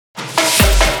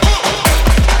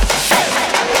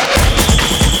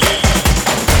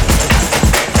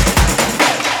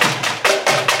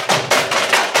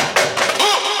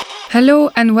Hello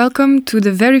and welcome to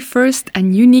the very first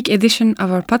and unique edition of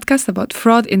our podcast about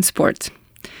fraud in sport.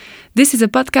 This is a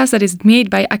podcast that is made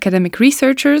by academic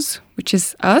researchers, which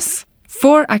is us,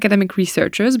 for academic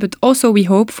researchers, but also we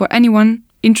hope for anyone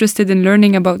interested in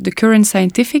learning about the current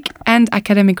scientific and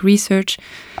academic research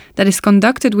that is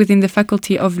conducted within the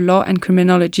Faculty of Law and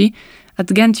Criminology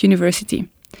at Ghent University.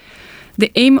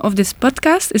 The aim of this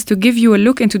podcast is to give you a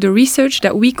look into the research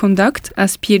that we conduct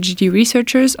as PhD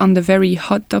researchers on the very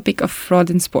hot topic of fraud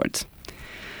in sport.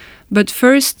 But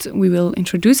first, we will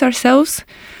introduce ourselves.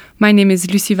 My name is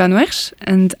Lucie Vanwersch,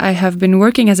 and I have been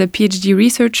working as a PhD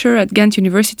researcher at Ghent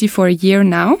University for a year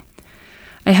now.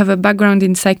 I have a background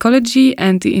in psychology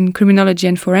and in criminology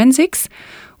and forensics,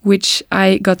 which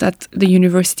I got at the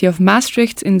University of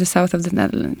Maastricht in the south of the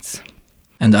Netherlands.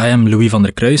 And I am Louis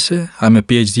Vandercruysse. I'm a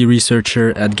PhD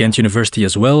researcher at Ghent University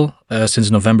as well, since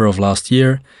November of last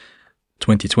year,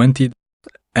 2020.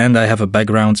 And I have a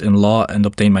background in law and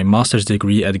obtained my master's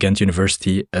degree at Ghent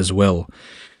University as well.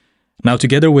 Now,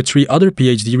 together with 3 other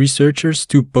PhD researchers,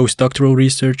 2 postdoctoral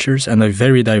researchers, and a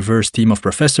very diverse team of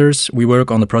professors, we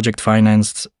work on a project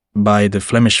financed by the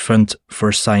Flemish Fund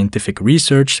for Scientific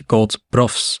Research called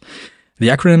PROFS. The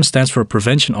acronym stands for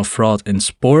Prevention of Fraud in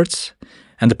Sport.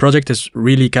 And the project is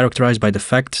really characterized by the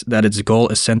fact that its goal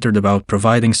is centered about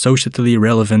providing socially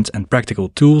relevant and practical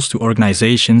tools to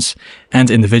organizations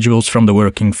and individuals from the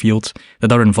working field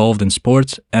that are involved in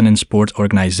sport and in sport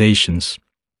organizations.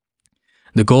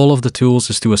 The goal of the tools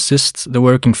is to assist the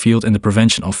working field in the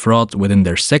prevention of fraud within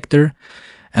their sector,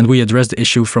 and we address the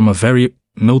issue from a very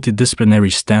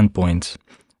multidisciplinary standpoint.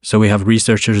 So we have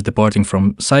researchers departing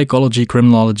from psychology,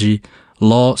 criminology,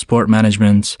 law, sport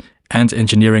management, and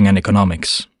engineering and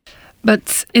economics.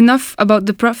 But enough about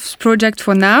the PROFS project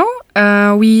for now.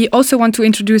 We also want to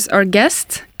introduce our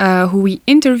guest, who we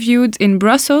interviewed in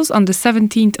Brussels on the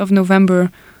 17th of November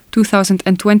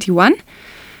 2021.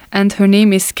 And her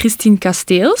name is Christine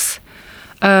Casteels.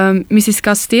 Mrs.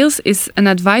 Casteels is an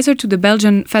advisor to the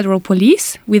Belgian Federal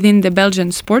Police within the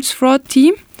Belgian sports fraud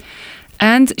team.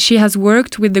 And she has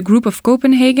worked with the Group of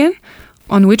Copenhagen,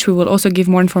 on which we will also give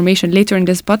more information later in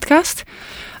this podcast.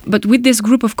 But with this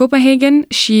Group of Copenhagen,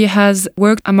 she has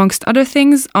worked, amongst other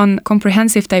things, on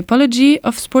comprehensive typology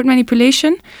of sport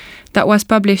manipulation that was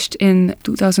published in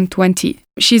 2020.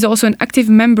 She's also an active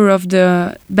member of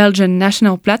the Belgian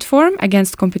National Platform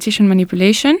Against Competition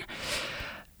Manipulation.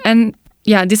 And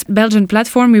this Belgian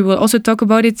platform, we will also talk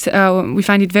about it. We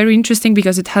find it very interesting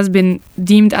because it has been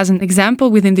deemed as an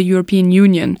example within the European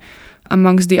Union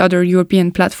amongst the other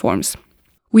European platforms.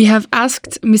 We have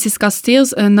asked Mrs.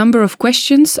 Casteels a number of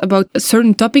questions about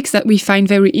certain topics that we find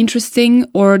very interesting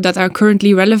or that are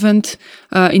currently relevant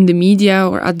in the media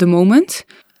or at the moment.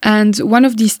 And one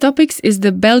of these topics is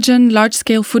the Belgian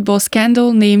large-scale football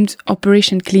scandal named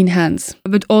Operation Clean Hands.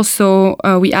 But also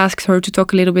we asked her to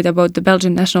talk a little bit about the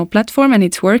Belgian National Platform and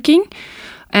its working,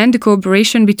 and the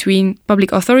cooperation between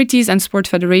public authorities and sport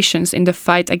federations in the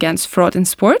fight against fraud in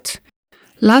sport.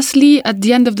 Lastly, at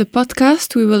the end of the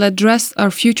podcast, we will address our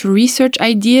future research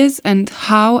ideas and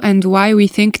how and why we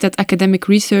think that academic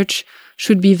research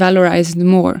should be valorized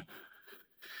more.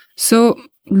 So,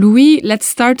 Louis, let's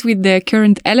start with the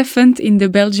current elephant in the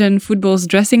Belgian football's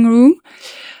dressing room,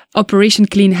 Operation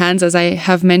Clean Hands, as I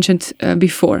have mentioned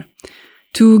before.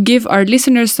 To give our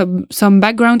listeners some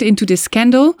background into this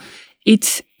scandal,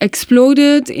 it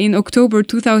exploded in October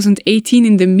 2018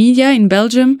 in the media in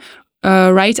Belgium,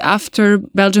 right after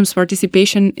Belgium's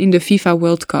participation in the FIFA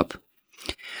World Cup.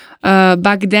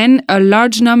 Back then, a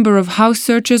large number of house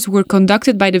searches were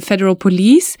conducted by the federal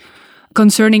police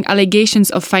concerning allegations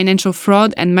of financial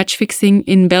fraud and match fixing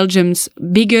in Belgium's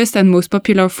biggest and most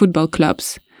popular football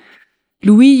clubs.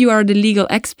 Louis, you are the legal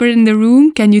expert in the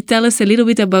room. Can you tell us a little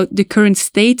bit about the current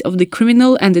state of the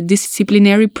criminal and the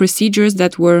disciplinary procedures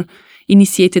that were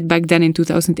initiated back then in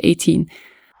 2018?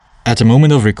 At the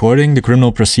moment of recording, the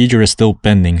criminal procedure is still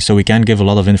pending, so we can't give a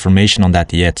lot of information on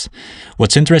that yet.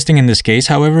 What's interesting in this case,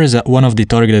 however, is that one of the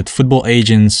targeted football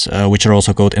agents, which are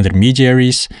also called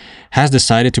intermediaries, has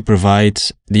decided to provide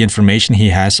the information he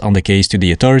has on the case to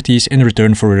the authorities in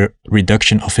return for a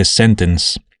reduction of his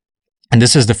sentence. And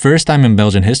this is the first time in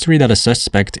Belgian history that a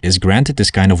suspect is granted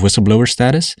this kind of whistleblower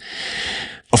status.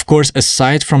 Of course,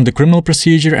 aside from the criminal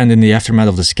procedure and in the aftermath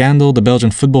of the scandal, the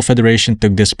Belgian Football Federation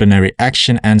took disciplinary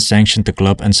action and sanctioned the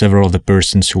club and several of the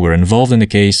persons who were involved in the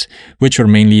case, which were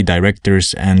mainly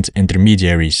directors and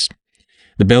intermediaries.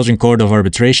 The Belgian Court of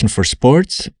Arbitration for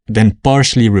Sport then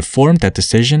partially reformed that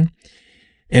decision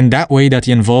in that way that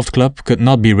the involved club could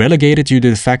not be relegated due to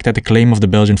the fact that the claim of the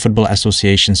Belgian Football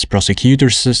Association's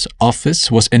prosecutor's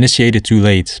office was initiated too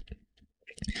late.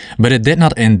 But it did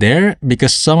not end there,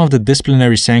 because some of the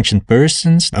disciplinary sanctioned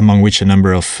persons, among which a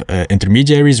number of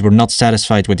intermediaries, were not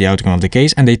satisfied with the outcome of the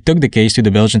case, and they took the case to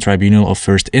the Belgian Tribunal of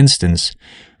First Instance,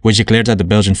 which declared that the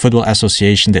Belgian Football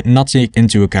Association did not take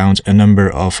into account a number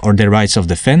of, or their rights of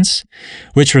defense,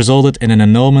 which resulted in an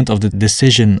annulment of the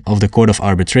decision of the Court of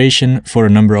Arbitration for a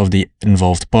number of the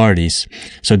involved parties.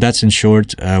 So that's in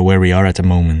short where we are at the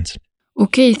moment.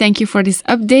 Okay, thank you for this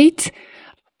update.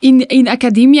 In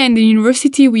academia and the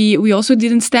university, we also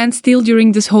didn't stand still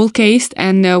during this whole case,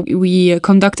 and we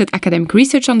conducted academic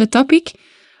research on the topic.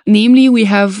 Namely, we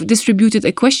have distributed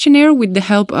a questionnaire with the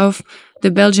help of the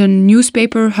Belgian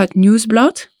newspaper Het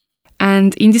Nieuwsblad.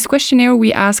 And in this questionnaire,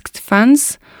 we asked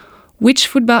fans which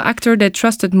football actor they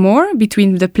trusted more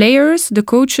between the players, the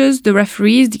coaches, the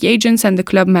referees, the agents, and the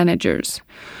club managers.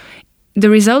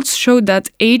 The results showed that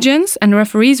agents and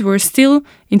referees were still,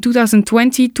 in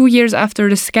 2020, 2 years after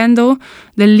the scandal,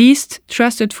 the least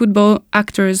trusted football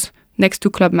actors next to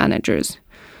club managers.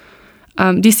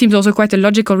 This seems also quite a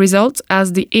logical result,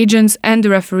 as the agents and the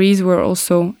referees were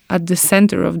also at the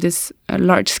center of this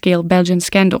large-scale Belgian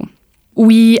scandal.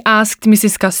 We asked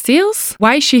Mrs. Casteels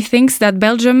why she thinks that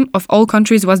Belgium, of all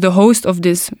countries, was the host of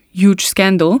this huge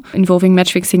scandal involving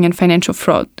match fixing and financial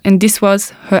fraud. And this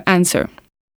was her answer.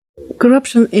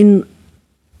 Corruption in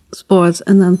sports,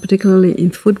 and then particularly in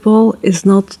football, is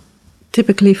not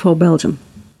typically for Belgium.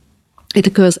 It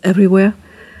occurs everywhere.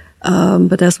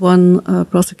 But as one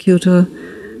prosecutor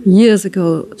years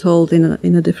ago told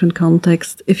in a different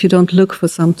context, if you don't look for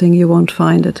something, you won't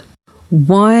find it.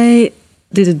 Why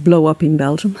did it blow up in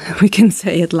Belgium? We can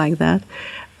say it like that.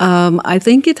 I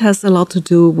think it has a lot to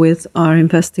do with our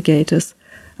investigators,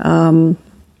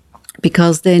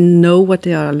 because they know what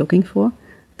they are looking for.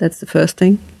 That's the first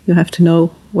thing. You have to know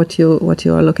what you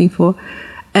are looking for.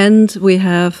 And we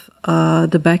have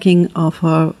the backing of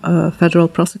our federal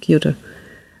prosecutor.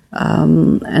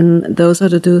 And those are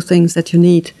the two things that you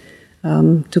need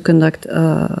to conduct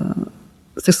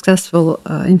successful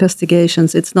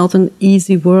investigations. It's not an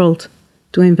easy world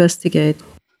to investigate.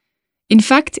 In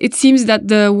fact, it seems that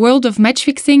the world of match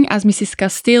fixing, as Mrs.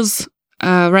 Casteels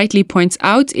rightly points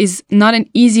out, is not an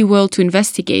easy world to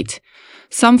investigate.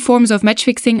 Some forms of match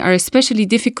fixing are especially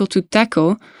difficult to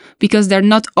tackle because they're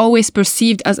not always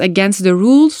perceived as against the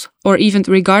rules or even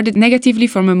regarded negatively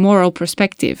from a moral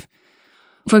perspective.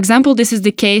 For example, this is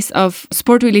the case of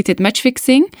sport-related match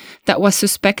fixing that was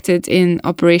suspected in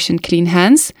Operation Clean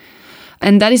Hands.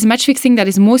 And that is match fixing that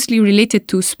is mostly related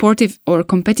to sportive or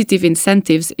competitive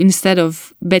incentives instead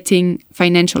of betting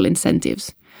financial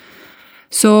incentives.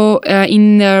 So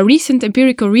in recent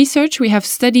empirical research, we have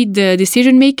studied the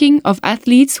decision-making of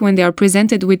athletes when they are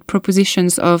presented with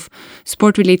propositions of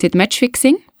sport-related match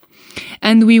fixing.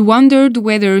 And we wondered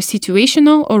whether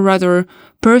situational or rather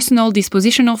personal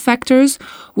dispositional factors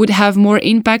would have more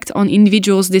impact on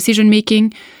individuals'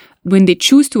 decision-making when they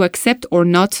choose to accept or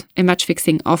not a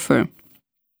match-fixing offer.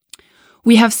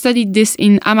 We have studied this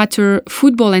in amateur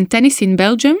football and tennis in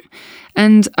Belgium,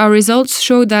 and our results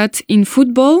show that in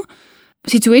football,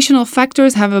 situational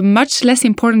factors have a much less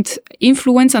important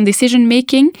influence on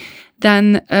decision-making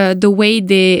than the way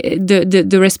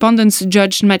the respondents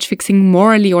judged match fixing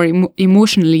morally or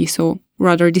emotionally, so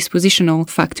rather dispositional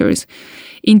factors.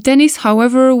 In tennis,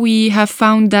 however, we have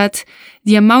found that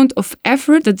the amount of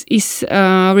effort that is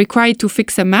required to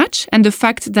fix a match and the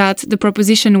fact that the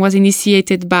proposition was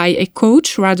initiated by a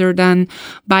coach rather than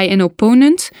by an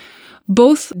opponent,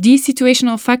 both these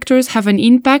situational factors have an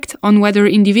impact on whether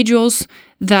individuals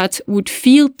that would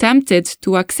feel tempted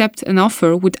to accept an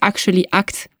offer would actually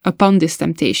act upon this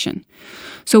temptation.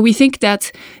 So we think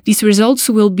that these results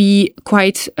will be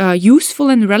quite useful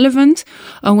and relevant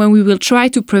when we will try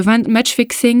to prevent match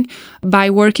fixing by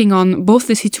working on both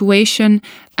the situation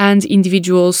and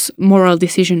individuals' moral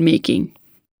decision making.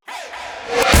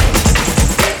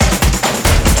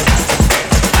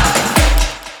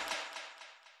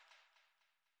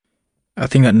 I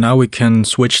think that now we can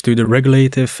switch to the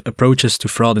regulative approaches to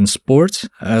fraud in sport.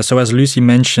 So as Lucie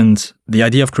mentioned, the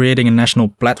idea of creating a national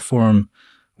platform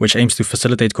which aims to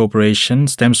facilitate cooperation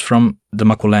stems from the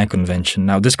Macolin Convention.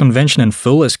 Now, this convention in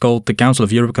full is called the Council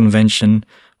of Europe Convention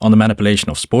on the Manipulation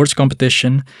of Sports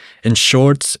Competition. In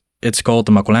short, it's called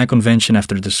the Macolin Convention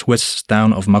after the Swiss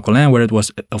town of Macolin, where it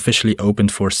was officially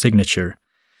opened for signature.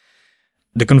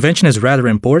 The convention is rather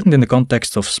important in the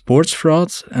context of sports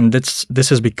fraud, and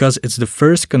this is because it's the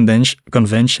first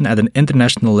convention at an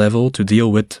international level to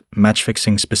deal with match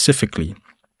fixing specifically.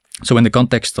 So in the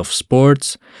context of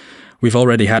sports, we've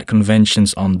already had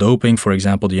conventions on doping, for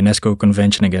example, the UNESCO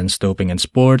Convention Against Doping in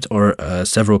Sport, or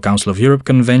several Council of Europe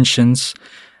conventions.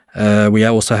 We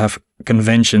also have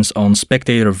conventions on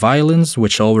spectator violence,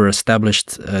 which all were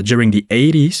established during the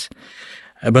 80s.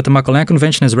 But the Matelin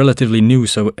Convention is relatively new,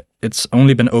 so it's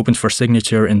only been opened for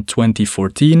signature in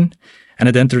 2014, and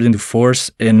it entered into force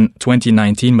in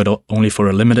 2019, but only for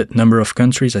a limited number of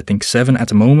countries, I think 7 at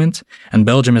the moment, and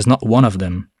Belgium is not one of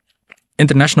them.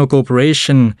 International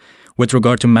cooperation with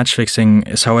regard to match fixing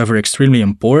is, however, extremely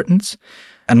important,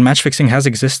 and match fixing has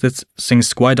existed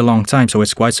since quite a long time, so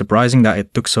it's quite surprising that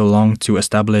it took so long to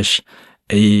establish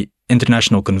an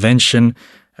international convention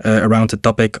around the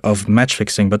topic of match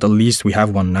fixing, but at least we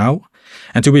have one now.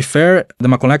 And to be fair, the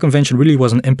Matelin Convention really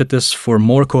was an impetus for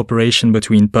more cooperation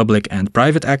between public and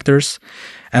private actors,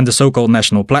 and the so-called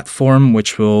national platform,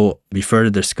 which will be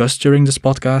further discussed during this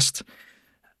podcast,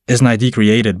 is an idea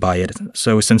created by it.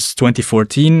 So since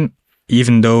 2014,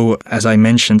 even though, as I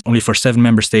mentioned, only for 7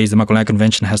 member states the Matelin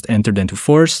Convention has entered into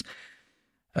force,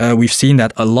 we've seen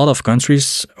that a lot of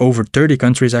countries, over 30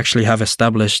 countries actually, have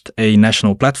established a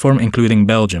national platform, including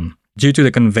Belgium. Due to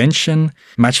the convention,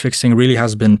 match fixing really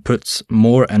has been put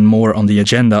more and more on the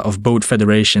agenda of both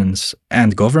federations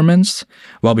and governments,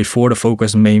 while before the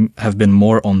focus may have been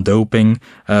more on doping,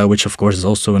 which of course is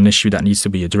also an issue that needs to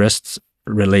be addressed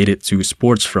related to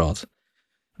sports fraud.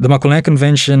 The Matelin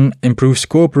Convention improves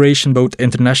cooperation both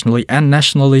internationally and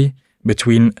nationally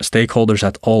between stakeholders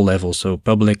at all levels, so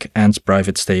public and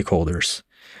private stakeholders.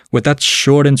 With that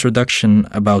short introduction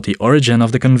about the origin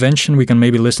of the convention, we can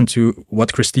maybe listen to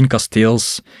what Christine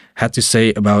Casteels had to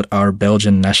say about our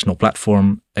Belgian national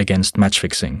platform against match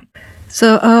fixing.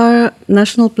 So our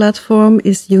national platform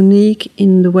is unique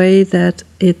in the way that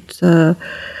it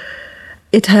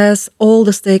has all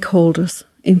the stakeholders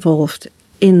involved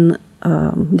in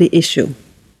the issue.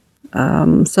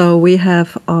 So we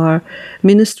have our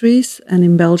ministries, and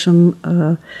in Belgium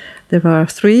there are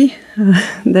 3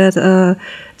 that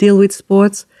deal with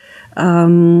sports.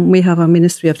 We have our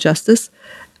Ministry of Justice,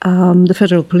 the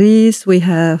Federal Police, we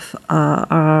have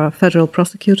our Federal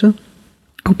Prosecutor,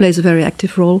 who plays a very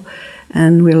active role,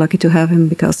 and we're lucky to have him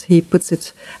because he puts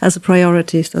it as a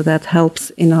priority, so that helps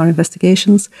in our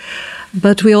investigations.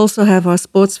 But we also have our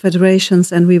sports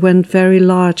federations, and we went very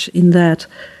large in that.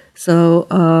 So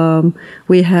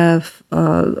we have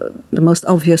the most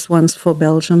obvious ones for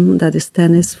Belgium, that is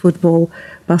tennis, football,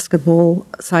 basketball,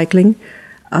 cycling,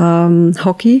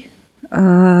 hockey.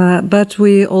 But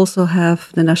we also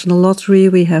have the National Lottery,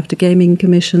 we have the Gaming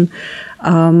Commission,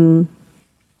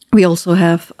 we also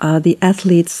have the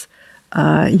Athletes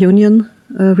Union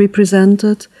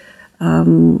represented.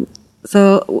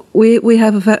 So we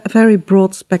have a very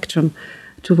broad spectrum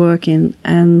to work in.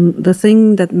 And the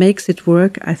thing that makes it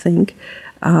work, I think,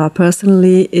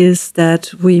 personally, is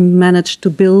that we manage to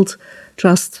build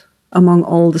trust among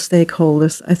all the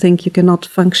stakeholders. I think you cannot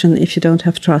function if you don't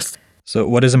have trust. So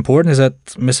what is important is that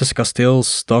Mrs.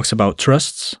 Casteels talks about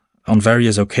trusts on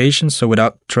various occasions. So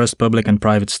without trust, public and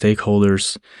private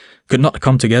stakeholders could not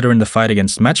come together in the fight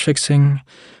against match fixing.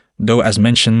 Though, as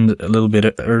mentioned a little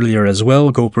bit earlier as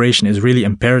well, cooperation is really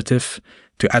imperative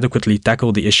to adequately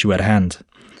tackle the issue at hand.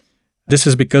 This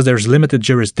is because there's limited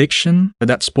jurisdiction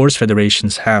that sports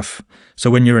federations have. So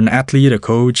when you're an athlete, a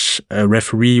coach, a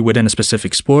referee within a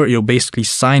specific sport, you'll basically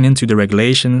sign into the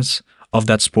regulations of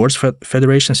that sports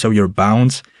federation, so you're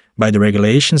bound by the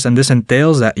regulations, and this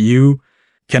entails that you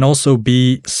can also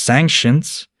be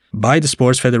sanctioned by the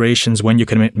sports federations when you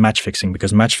commit match fixing,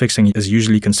 because match fixing is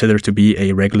usually considered to be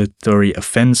a regulatory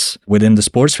offence within the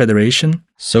sports federation.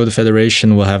 So the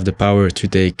federation will have the power to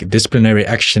take disciplinary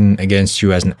action against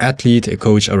you as an athlete, a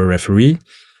coach, or a referee.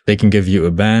 They can give you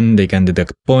a ban, they can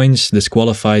deduct points,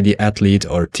 disqualify the athlete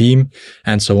or team,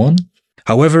 and so on.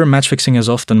 However, match fixing is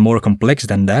often more complex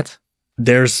than that.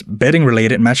 There's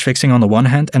betting-related match fixing on the one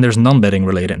hand, and there's non-betting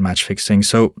related match fixing.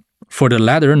 So for the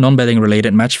latter, non-betting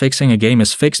related match fixing, a game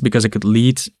is fixed because it could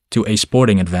lead to a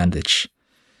sporting advantage,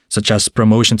 such as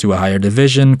promotion to a higher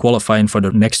division, qualifying for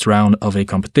the next round of a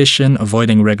competition,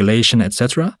 avoiding regulation,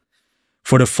 etc.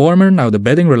 For the former, now the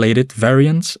betting-related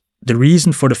variant, the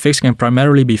reason for the fix can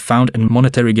primarily be found in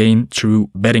monetary gain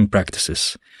through betting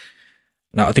practices.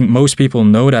 Now, I think most people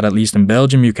know that, at least in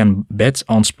Belgium, you can bet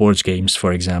on sports games,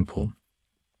 for example.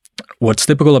 What's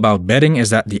typical about betting is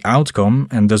that the outcome,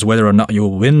 and thus whether or not you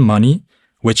will win money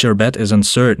with your bet, is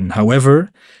uncertain. However,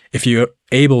 if you're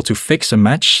able to fix a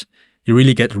match, you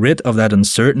really get rid of that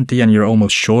uncertainty and you're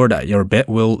almost sure that your bet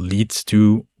will lead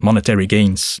to monetary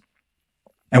gains.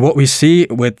 And what we see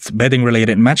with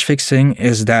betting-related match fixing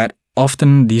is that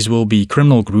often these will be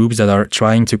criminal groups that are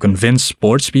trying to convince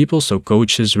sports people, so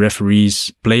coaches,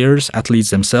 referees, players, athletes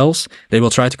themselves. They will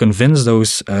try to convince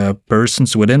those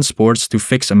persons within sports to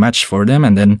fix a match for them,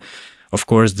 and then of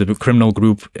course, the criminal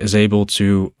group is able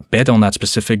to bet on that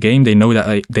specific game. They know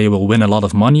that they will win a lot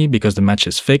of money because the match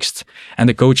is fixed, and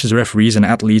the coaches, referees, and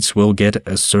athletes will get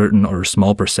a certain or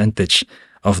small percentage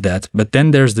of that. But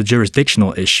then there's the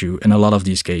jurisdictional issue in a lot of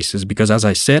these cases, because as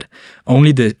I said,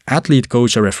 only the athlete,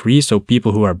 coach, or referee, so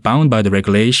people who are bound by the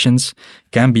regulations,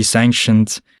 can be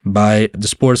sanctioned by the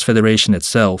sports federation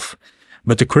itself.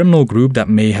 But the criminal group that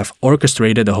may have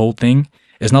orchestrated the whole thing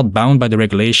is not bound by the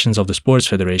regulations of the sports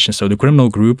federation. So the criminal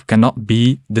group cannot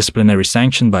be disciplinary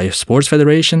sanctioned by a sports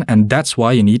federation, and that's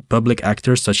why you need public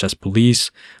actors such as police,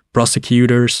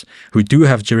 prosecutors, who do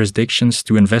have jurisdictions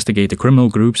to investigate the criminal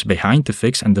groups behind the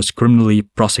fix and thus criminally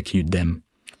prosecute them.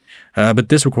 But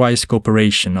this requires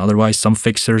cooperation, otherwise some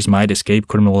fixers might escape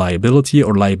criminal liability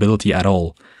or liability at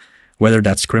all, whether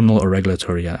that's criminal or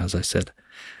regulatory, as I said.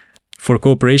 For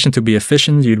cooperation to be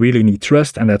efficient, you really need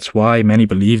trust, and that's why many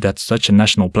believe that such a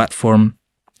national platform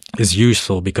is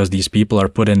useful, because these people are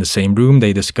put in the same room,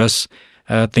 they discuss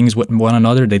things with one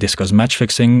another, they discuss match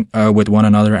fixing with one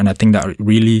another, and I think that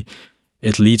really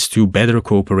it leads to better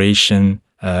cooperation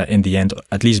in the end,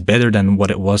 at least better than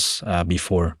what it was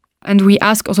before. And we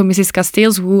ask also Mrs.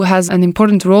 Casteels, who has an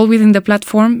important role within the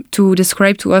platform, to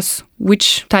describe to us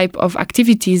which type of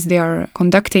activities they are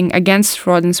conducting against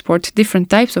fraud in sport,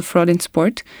 different types of fraud in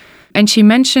sport. And she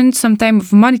mentioned some type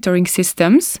of monitoring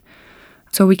systems,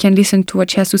 so we can listen to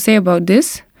what she has to say about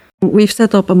this. We've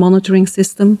set up a monitoring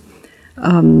system.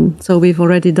 So we've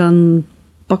already done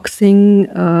boxing,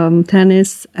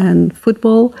 tennis and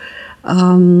football.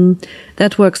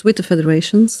 That works with the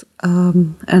federations,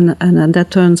 and that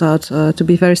turns out to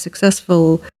be very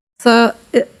successful. So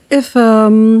if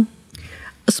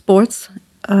sports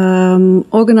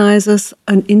organizes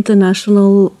an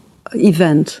international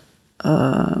event,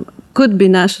 could be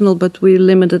national, but we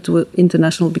limit it to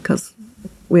international because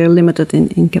we are limited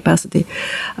in capacity.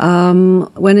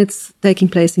 When it's taking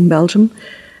place in Belgium,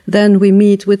 then we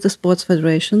meet with the sports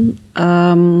federation.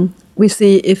 We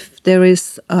see if there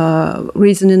is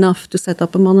reason enough to set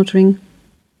up a monitoring.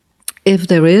 If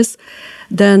there is,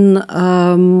 then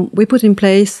we put in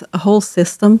place a whole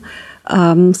system.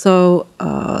 So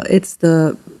it's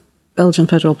the Belgian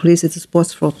Federal Police, it's a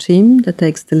sports fraud team that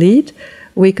takes the lead.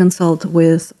 We consult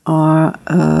with our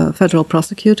federal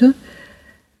prosecutor,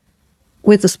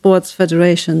 with the sports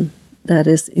federation that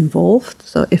is involved.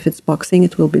 So if it's boxing,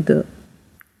 it will be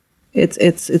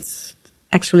it's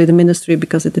actually the ministry,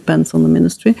 because it depends on the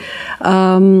ministry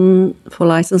for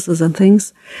licenses and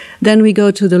things. Then we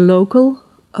go to the local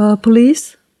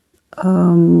police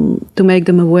to make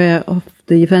them aware of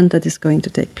the event that is going to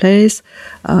take place.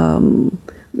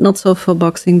 Not so for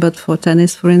boxing, but for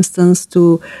tennis, for instance,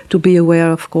 to be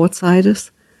aware of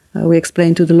courtsiders. We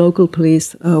explain to the local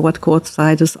police what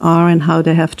courtsiders are and how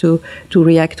they have to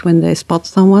react when they spot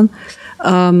someone.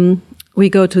 We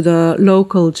go to the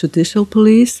local judicial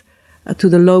police, to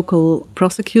the local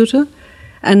prosecutor,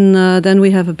 and then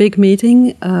we have a big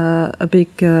meeting, a big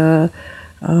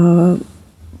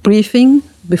briefing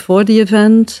before the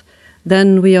event.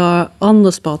 Then we are on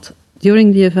the spot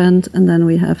during the event, and then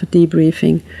we have a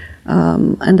debriefing.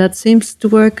 And that seems to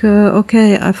work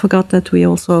okay. I forgot that we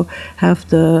also have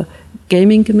the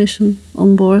Gaming Commission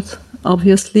on board,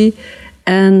 obviously.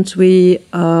 And we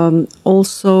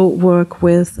also work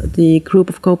with the Group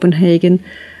of Copenhagen,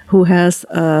 who has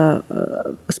a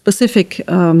specific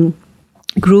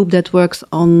group that works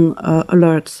on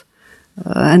alerts.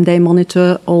 And they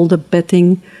monitor all the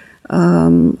betting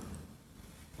on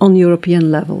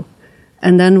European level.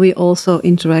 And then we also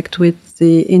interact with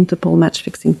the Interpol Match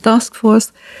Fixing Task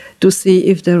Force to see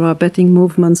if there are betting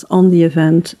movements on the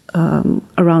event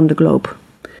around the globe.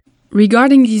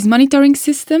 Regarding these monitoring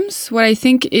systems, what I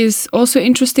think is also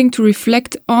interesting to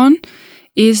reflect on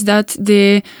is that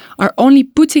they are only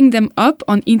putting them up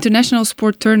on international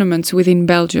sport tournaments within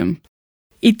Belgium.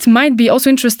 It might be also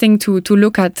interesting to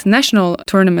look at national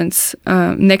tournaments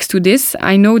next to this.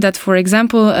 I know that, for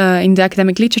example, in the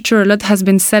academic literature, a lot has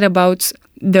been said about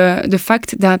the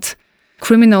fact that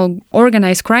criminal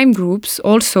organized crime groups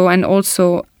also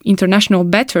international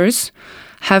bettors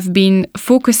have been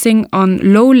focusing on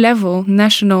low-level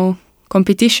national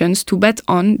competitions to bet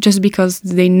on, just because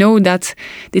they know that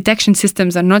detection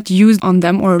systems are not used on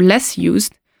them or less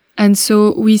used. And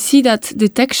so we see that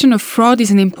detection of fraud is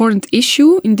an important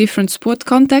issue in different sport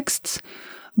contexts,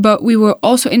 but we were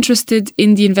also interested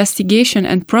in the investigation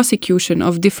and prosecution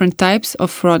of different types of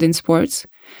fraud in sports.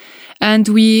 And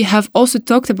we have also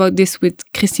talked about this with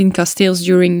Christine Casteels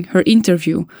during her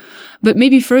interview. But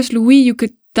maybe first, Louis, you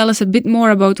could tell us a bit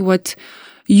more about what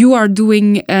you are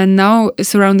doing now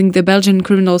surrounding the Belgian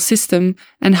criminal system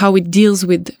and how it deals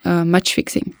with match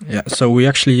fixing. Yeah, so we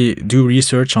actually do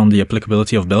research on the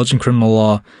applicability of Belgian criminal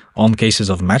law on cases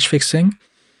of match fixing.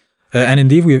 And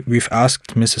indeed, we've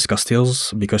asked Mrs.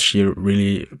 Casteels, because she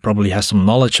really probably has some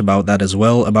knowledge about that as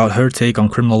well, about her take on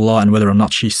criminal law and whether or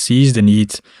not she sees the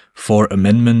need for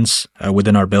amendments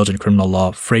within our Belgian criminal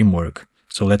law framework.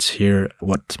 So let's hear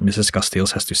what Mrs.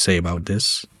 Casteels has to say about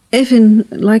this. If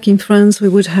like in France, we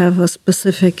would have a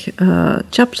specific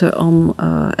chapter on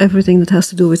everything that has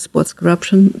to do with sports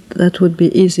corruption, that would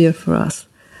be easier for us.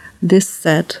 This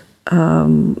said,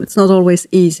 it's not always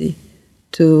easy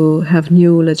to have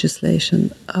new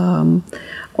legislation.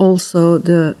 Also,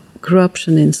 the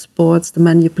corruption in sports, the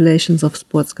manipulations of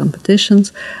sports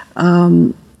competitions,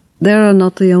 there are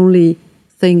not the only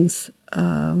things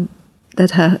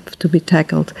that have to be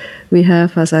tackled. We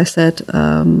have, as I said,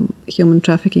 human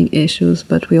trafficking issues,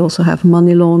 but we also have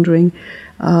money laundering.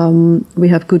 We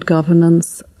have good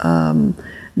governance,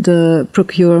 the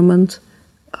procurement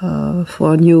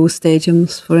for new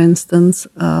stadiums, for instance.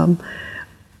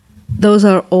 Those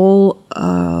are all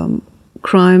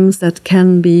crimes that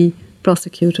can be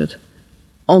prosecuted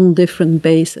on different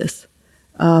bases.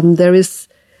 There is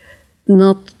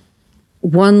not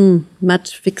one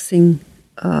match-fixing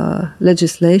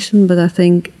legislation, but I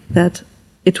think that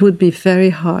it would be very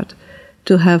hard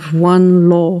to have one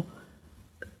law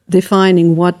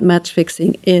defining what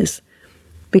match-fixing is,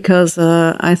 because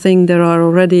I think there are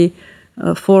already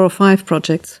 4 or 5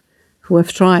 projects who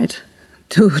have tried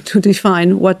to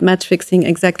define what match fixing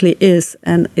exactly is,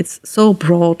 and it's so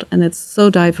broad and it's so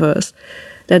diverse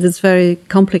that it's very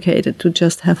complicated to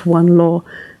just have one law.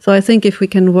 So I think if we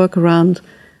can work around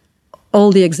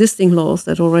all the existing laws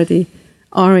that already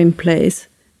are in place,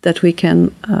 that we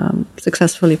can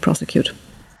successfully prosecute.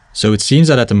 So it seems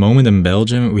that at the moment in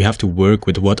Belgium, we have to work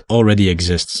with what already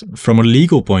exists. From a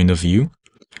legal point of view,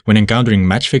 when encountering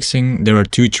match fixing, there are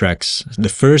 2 tracks. The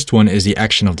first one is the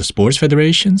action of the sports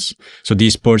federations. So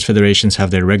these sports federations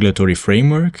have their regulatory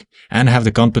framework and have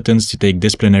the competence to take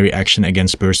disciplinary action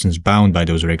against persons bound by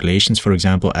those regulations, for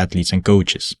example, athletes and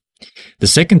coaches. The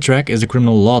second track is the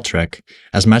criminal law track,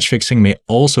 as match fixing may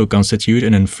also constitute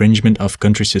an infringement of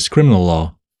country's criminal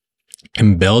law.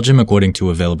 In Belgium, according to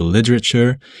available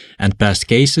literature and past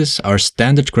cases, our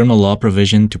standard criminal law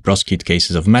provision to prosecute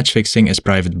cases of match fixing is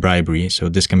private bribery. So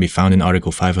this can be found in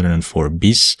Article 504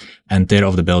 bis and ter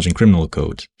of the Belgian Criminal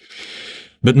Code.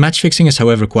 But match fixing is,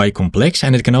 however, quite complex,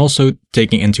 and it can also,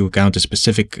 taking into account the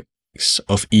specifics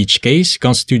of each case,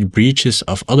 constitute breaches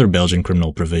of other Belgian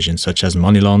criminal provisions, such as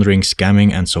money laundering,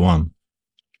 scamming, and so on.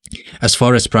 As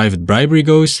far as private bribery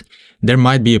goes, there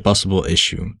might be a possible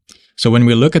issue. So when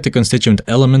we look at the constituent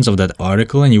elements of that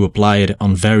article and you apply it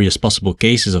on various possible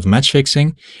cases of match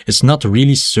fixing, it's not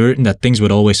really certain that things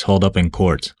would always hold up in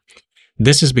court.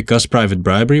 This is because private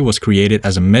bribery was created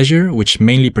as a measure which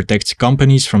mainly protects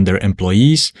companies from their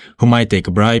employees who might take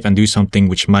a bribe and do something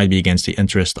which might be against the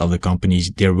interest of the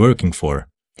companies they're working for.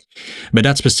 But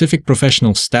that specific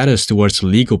professional status towards a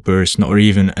legal person or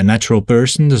even a natural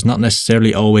person does not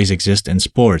necessarily always exist in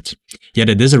sport. Yet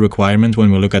it is a requirement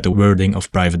when we look at the wording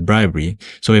of private bribery.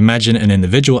 So imagine an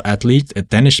individual athlete, a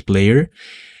tennis player.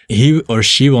 He or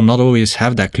she will not always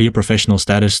have that clear professional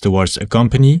status towards a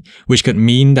company, which could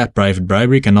mean that private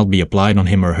bribery cannot be applied on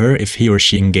him or her if he or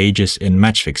she engages in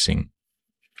match fixing.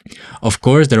 Of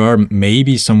course, there are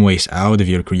maybe some ways out if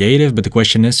you're creative, but the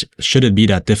question is, should it be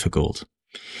that difficult?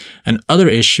 Another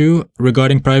issue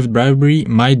regarding private bribery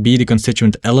might be the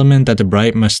constituent element that the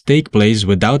bribe must take place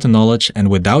without the knowledge and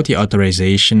without the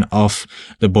authorization of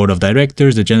the board of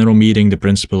directors, the general meeting, the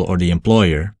principal, or the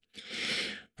employer.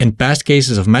 In past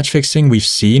cases of match fixing, we've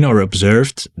seen or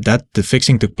observed that the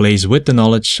fixing took place with the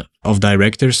knowledge of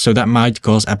directors, so that might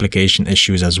cause application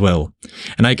issues as well.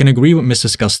 And I can agree with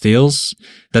Mrs. Casteels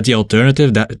that the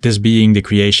alternative, that this being the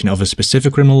creation of a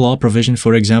specific criminal law provision,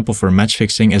 for example, for match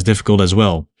fixing, is difficult as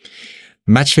well.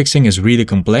 Match fixing is really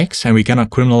complex and we cannot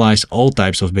criminalize all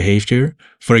types of behavior.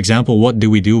 For example, what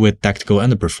do we do with tactical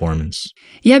underperformance?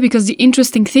 Yeah, because the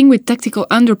interesting thing with tactical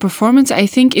underperformance, I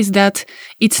think, is that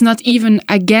it's not even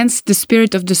against the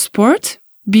spirit of the sport,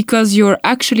 because you're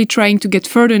actually trying to get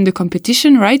further in the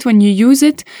competition, right, when you use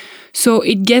it. So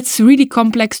it gets really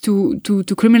complex to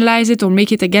criminalize it or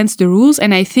make it against the rules.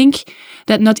 And I think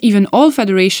that not even all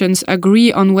federations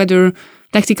agree on whether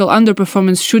tactical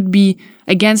underperformance should be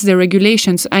against the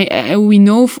regulations. We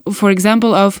know, for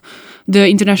example, of the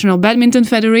International Badminton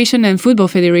Federation and football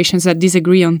federations that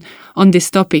disagree on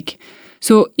this topic.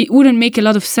 So it wouldn't make a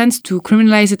lot of sense to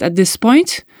criminalize it at this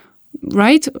point,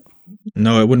 right?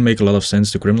 No, it wouldn't make a lot of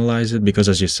sense to criminalize it because,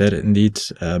 as you said, indeed,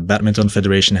 Badminton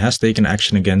Federation has taken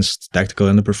action against tactical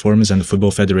underperformance, and the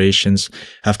football federations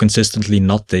have consistently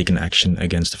not taken action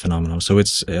against the phenomenon. So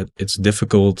it's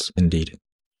difficult indeed.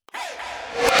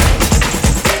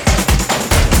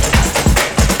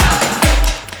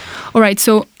 All right,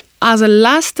 so as a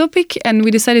last topic, and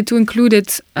we decided to include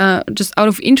it just out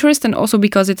of interest and also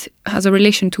because it has a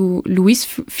relation to Louis'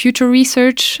 future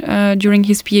research during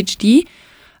his PhD,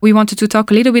 we wanted to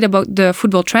talk a little bit about the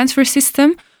football transfer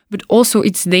system, but also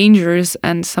its dangers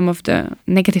and some of the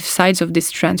negative sides of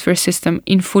this transfer system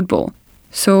in football.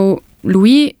 So,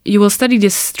 Louis, you will study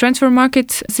this transfer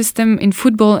market system in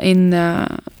football in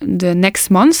the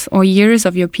next months or years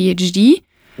of your PhD.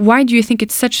 Why do you think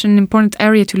it's such an important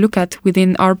area to look at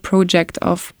within our project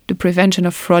of the prevention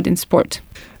of fraud in sport?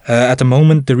 At the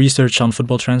moment, the research on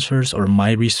football transfers, or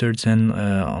my research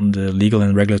on the legal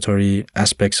and regulatory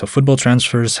aspects of football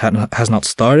transfers has not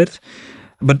started.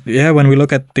 But yeah, when we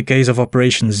look at the case of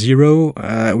Operation Zero,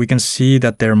 we can see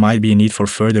that there might be a need for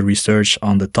further research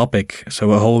on the topic. So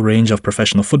a whole range of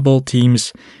professional football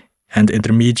teams and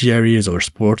intermediaries or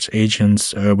sports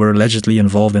agents were allegedly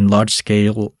involved in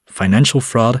large-scale financial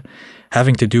fraud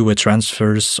having to do with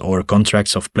transfers or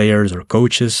contracts of players or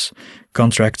coaches,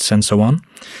 contracts and so on.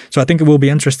 So I think it will be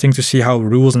interesting to see how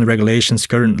rules and regulations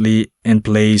currently in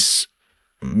place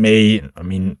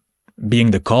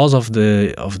being the cause of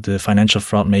the financial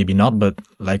fraud, maybe not, but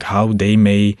like how they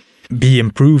may be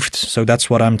improved. So that's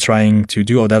what I'm trying to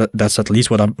do, or that's at least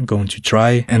what I'm going to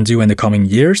try and do in the coming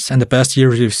years. And the past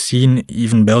years, we've seen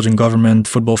even Belgian government,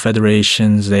 football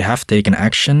federations, they have taken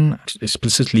action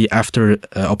explicitly after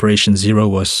Operation Zero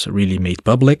was really made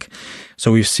public.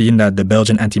 So we've seen that the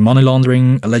Belgian anti-money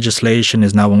laundering legislation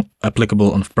is now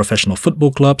applicable on professional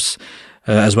football clubs,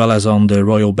 as well as on the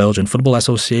Royal Belgian Football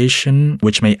Association,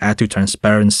 which may add to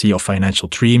transparency of financial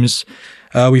streams.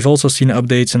 We've also seen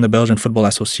updates in the Belgian Football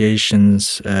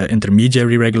Association's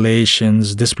intermediary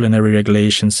regulations, disciplinary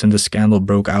regulations since the scandal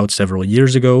broke out several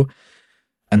years ago.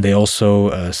 And they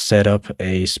also set up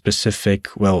a specific,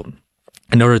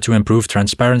 in order to improve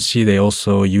transparency, they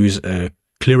also use a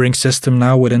clearing system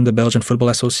now within the Belgian Football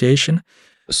Association.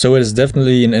 So it is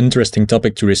definitely an interesting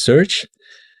topic to research.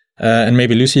 And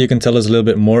maybe, Lucie, you can tell us a little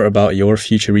bit more about your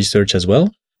future research as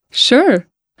well. Sure.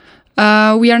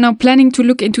 We are now planning to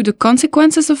look into the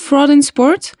consequences of fraud in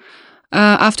sport.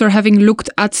 After having looked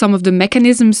at some of the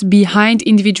mechanisms behind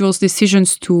individuals'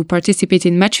 decisions to participate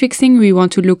in match fixing, we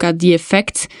want to look at the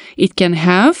effect it can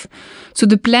have. So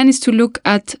the plan is to look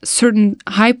at certain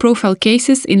high-profile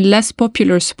cases in less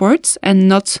popular sports and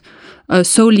not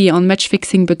solely on match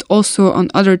fixing, but also on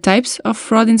other types of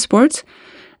fraud in sport.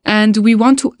 And we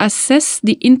want to assess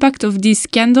the impact of these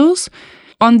scandals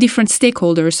on different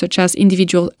stakeholders, such as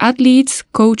individual athletes,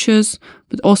 coaches,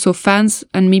 but also fans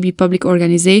and maybe public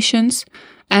organizations.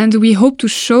 And we hope to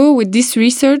show with this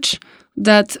research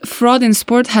that fraud in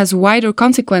sport has wider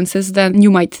consequences than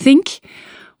you might think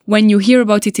when you hear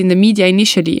about it in the media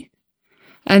initially.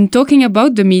 And talking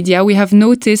about the media, we have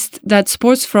noticed that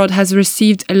sports fraud has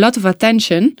received a lot of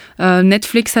attention.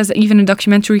 Netflix has even a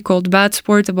documentary called Bad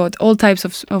Sport about all types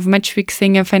of match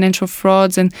fixing and financial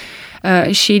frauds and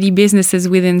shady businesses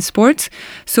within sports.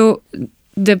 So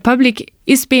the public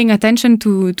is paying attention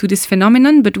to this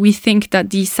phenomenon, but we think that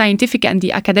the scientific and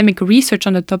the academic research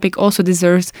on the topic also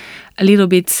deserves a little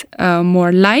bit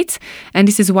more light. And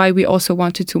this is why we also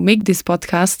wanted to make this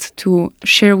podcast, to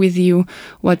share with you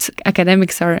what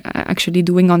academics are actually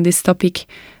doing on this topic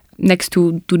next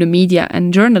to the media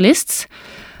and journalists.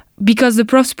 Because the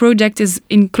PROFS project is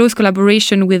in close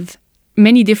collaboration with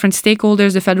many different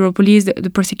stakeholders, the federal police, the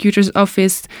prosecutor's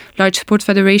office, large sport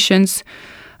federations,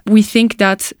 we think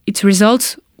that its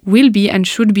results will be and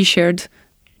should be shared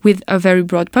with a very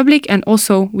broad public, and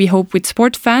also, we hope, with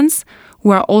sport fans who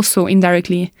are also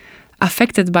indirectly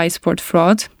affected by sport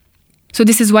fraud. So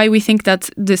this is why we think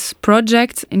that this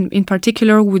project in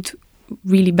particular would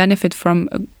really benefit from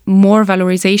more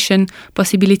valorization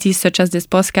possibilities such as this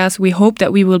podcast. We hope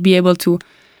that we will be able to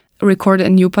record a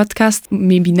new podcast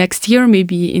maybe next year,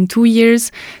 maybe in 2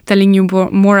 years, telling you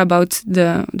more about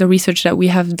the research that we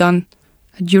have done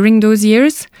during those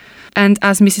years. And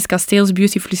as Mrs. Casteels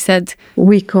beautifully said,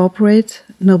 we cooperate.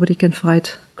 Nobody can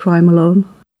fight crime alone.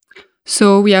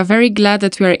 So we are very glad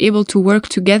that we are able to work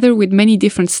together with many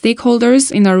different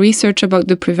stakeholders in our research about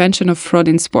the prevention of fraud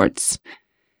in sports.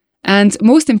 And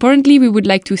most importantly, we would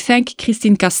like to thank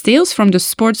Christine Casteels from the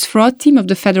sports fraud team of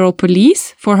the Federal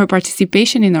Police for her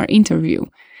participation in our interview.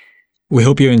 We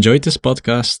hope you enjoyed this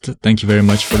podcast. Thank you very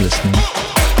much for listening.